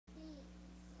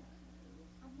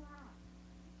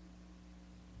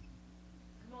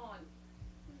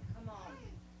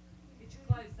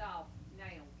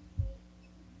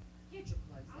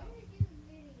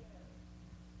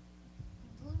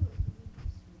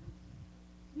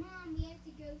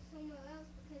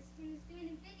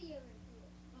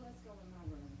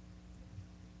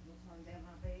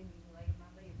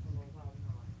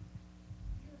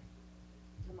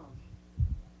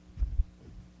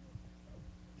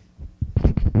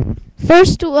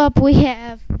First up, we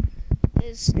have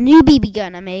this new BB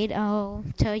gun I made. I'll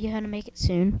tell you how to make it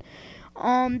soon.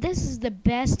 This is the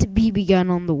best BB gun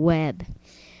on the web.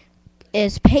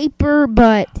 It's paper,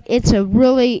 but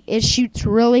it shoots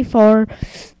really far,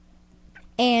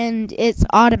 and it's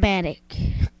automatic.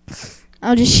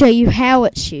 I'll just show you how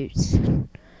it shoots.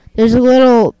 There's a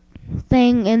little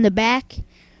thing in the back.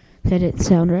 That didn't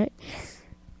sound right.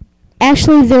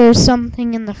 Actually, there's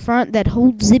something in the front that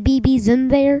holds the BBs in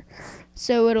there.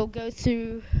 So it'll go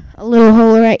through a little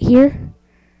hole right here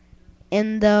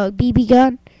in the BB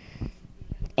gun.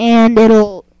 And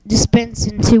it'll dispense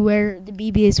into where the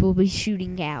BBs will be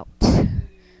shooting out.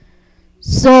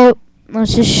 So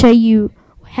let's just show you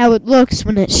how it looks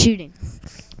when it's shooting.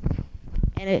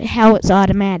 And how it's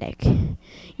automatic.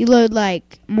 You load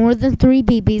like more than 3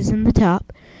 BBs in the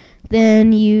top.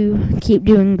 Then you keep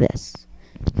doing this.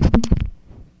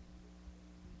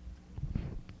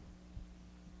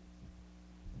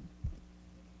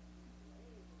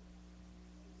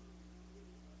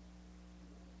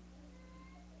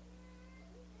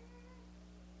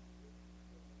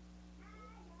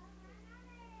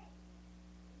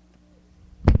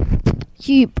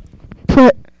 Keep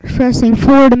pressing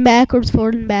forward and backwards,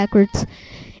 forward and backwards.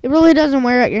 It really doesn't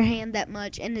wear out your hand that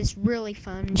much, and it's really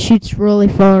fun. Shoots really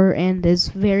far and is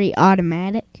very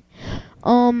automatic.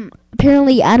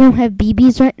 Apparently I don't have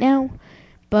BBs right now,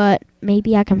 but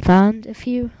maybe I can find a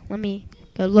few. Let me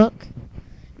go look,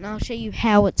 and I'll show you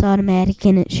how it's automatic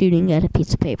and it's shooting at a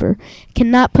piece of paper.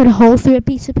 Cannot put a hole through a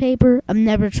piece of paper. I've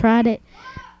never tried it,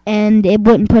 and it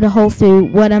wouldn't put a hole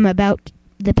through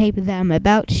the paper that I'm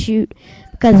about to shoot,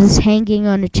 because it's hanging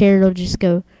on a chair. It'll just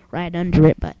go right under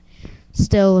it, but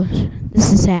still,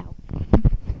 this is how.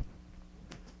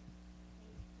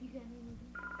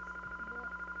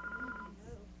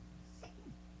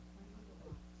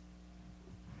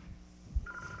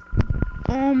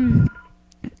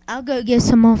 I'll go get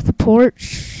some off the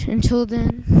porch. Until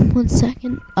then, 1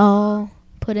 second. I'll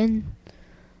put in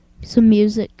some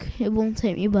music. It won't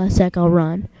take me but a sec. I'll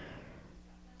run.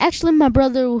 Actually, my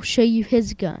brother will show you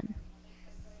his gun.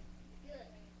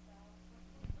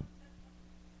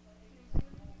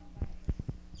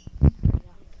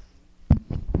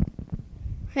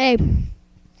 Hey, I'm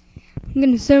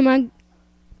gonna show my.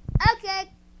 Okay.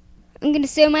 I'm gonna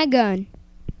show my gun.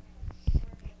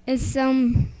 It's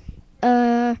tuturial.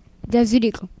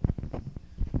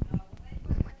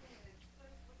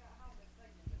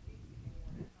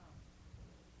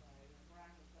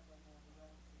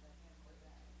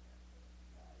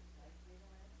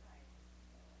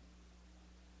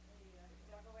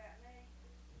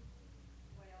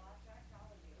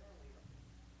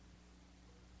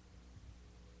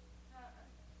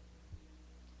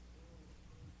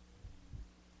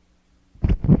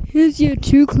 Here's your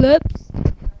 2 clips.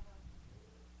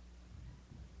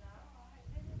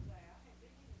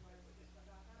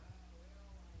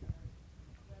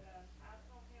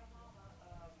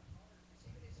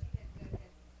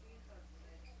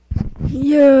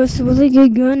 Yeah, it's a really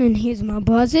good gun, and here's my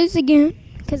buzzers again,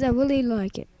 because I really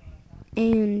like it,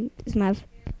 and it's my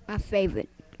favorite.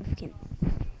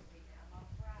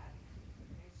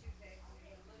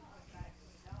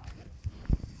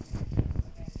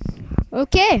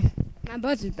 Okay, my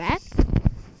buzzer's back.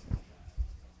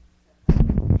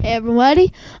 Hey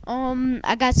everybody,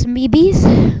 I got some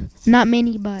BBs. Not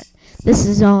many, but this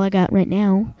is all I got right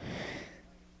now.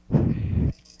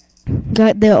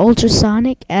 Got the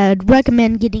ultrasonic. I'd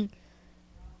recommend getting.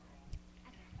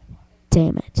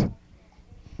 Damn it.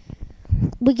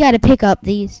 We gotta pick up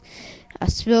these. I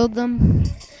spilled them.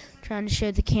 Trying to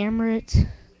show the camera it.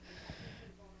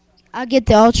 I'll get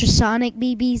the ultrasonic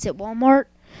BBs at Walmart.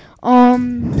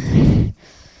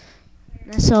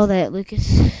 That's all that,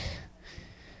 Lucas.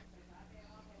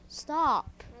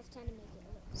 Stop.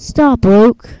 Stop,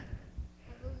 Luke.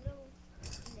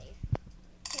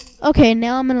 Okay,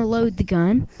 now I'm gonna load the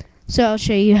gun. So I'll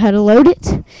show you how to load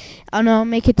it. And I'll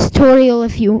make a tutorial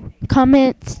if you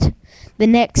comment. The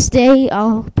next day,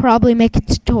 I'll probably make a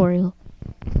tutorial.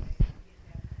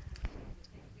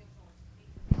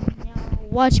 Now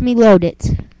watch me load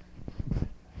it.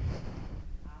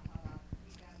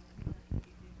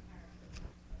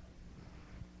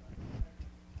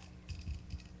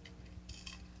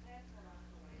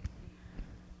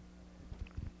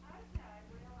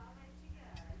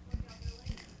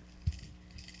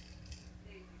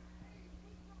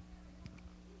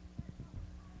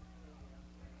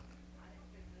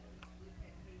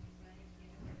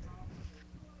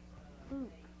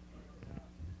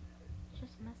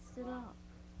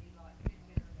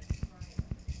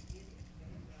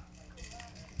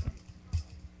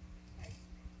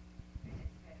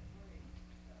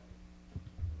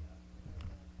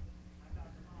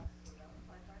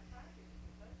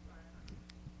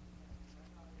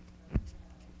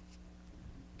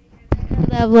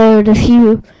 have loaded a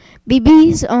few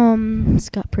BBs. It's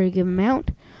got a pretty good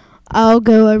amount. I'll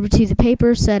go over to the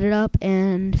paper, set it up,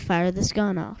 and fire this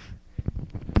gun off.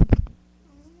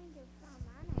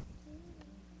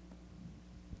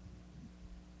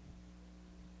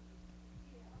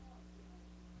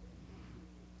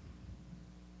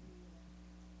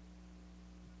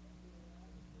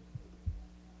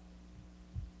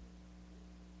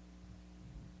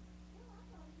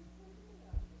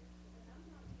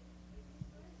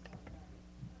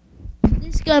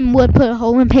 This gun would put a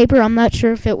hole in paper. I'm not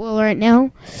sure if it will right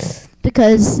now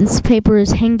because this paper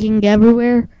is hanging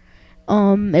everywhere.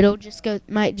 It'll just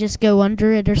might just go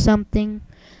under it or something,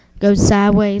 go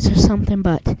sideways or something.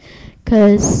 But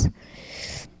because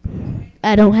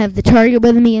I don't have the target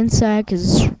with me inside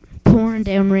because it's pouring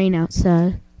down rain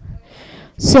outside.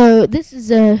 So this is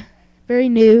very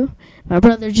new. My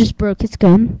brother just broke his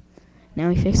gun. Now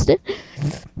he fixed it.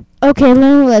 Okay,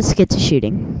 now let's get to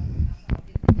shooting.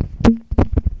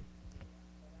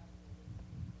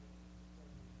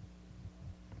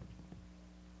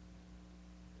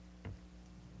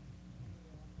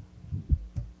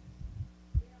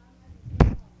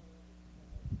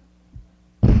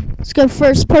 Let's go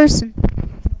first person.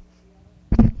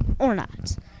 Or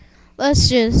not. Let's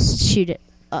just shoot it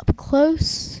up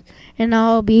close, and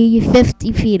I'll be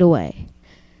 50 feet away.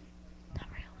 Not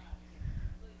really.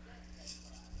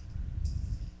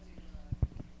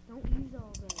 Don't use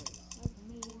all those.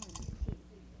 Only one.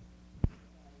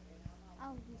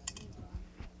 I'll just use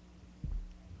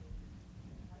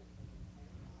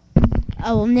one.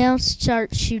 I will now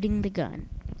start shooting the gun.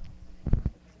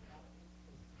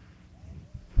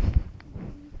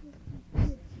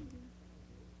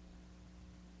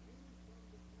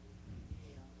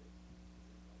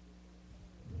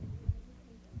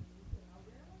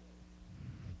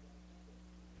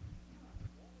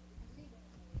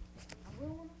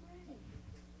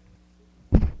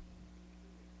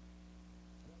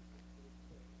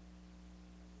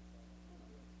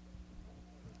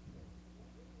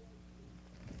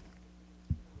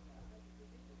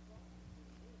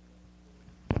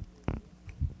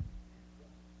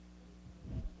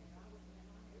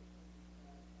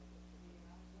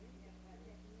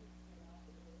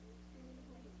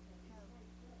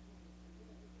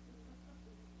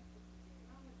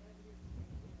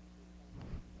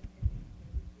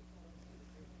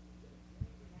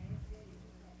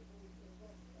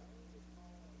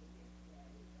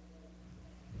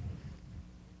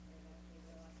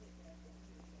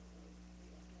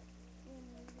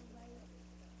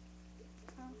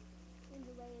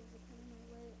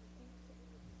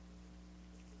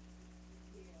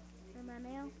 Am I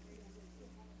now?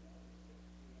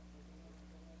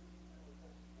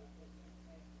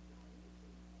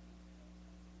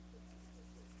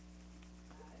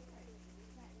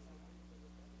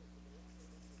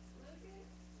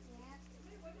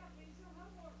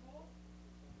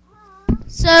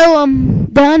 So I'm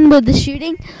done with the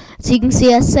shooting. So you can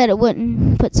see I said it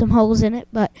wouldn't put some holes in it,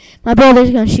 but my brother's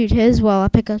gonna shoot his while I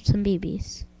pick up some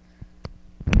BBs.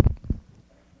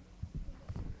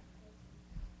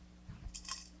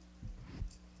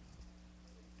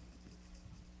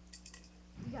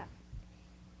 Yeah.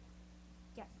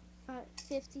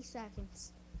 50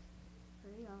 seconds.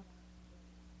 Hurry up.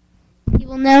 He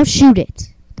will now shoot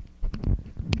it.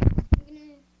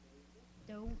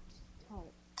 Don't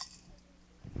talk.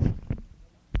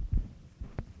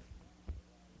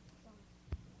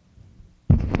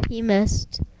 He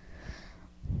missed.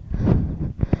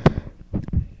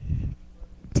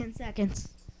 10 seconds.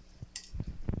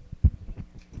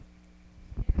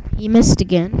 He missed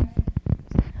again.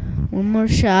 One more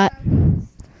shot.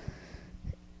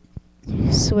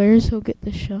 He swears he'll get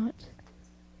the shot.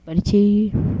 But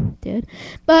he did.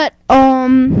 But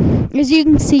as you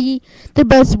can see, they're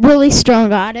both really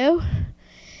strong auto.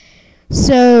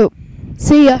 So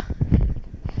see ya.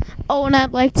 Oh, and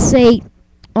I'd like to say,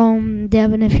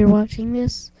 Devin, if you're watching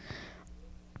this,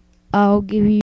 I'll give you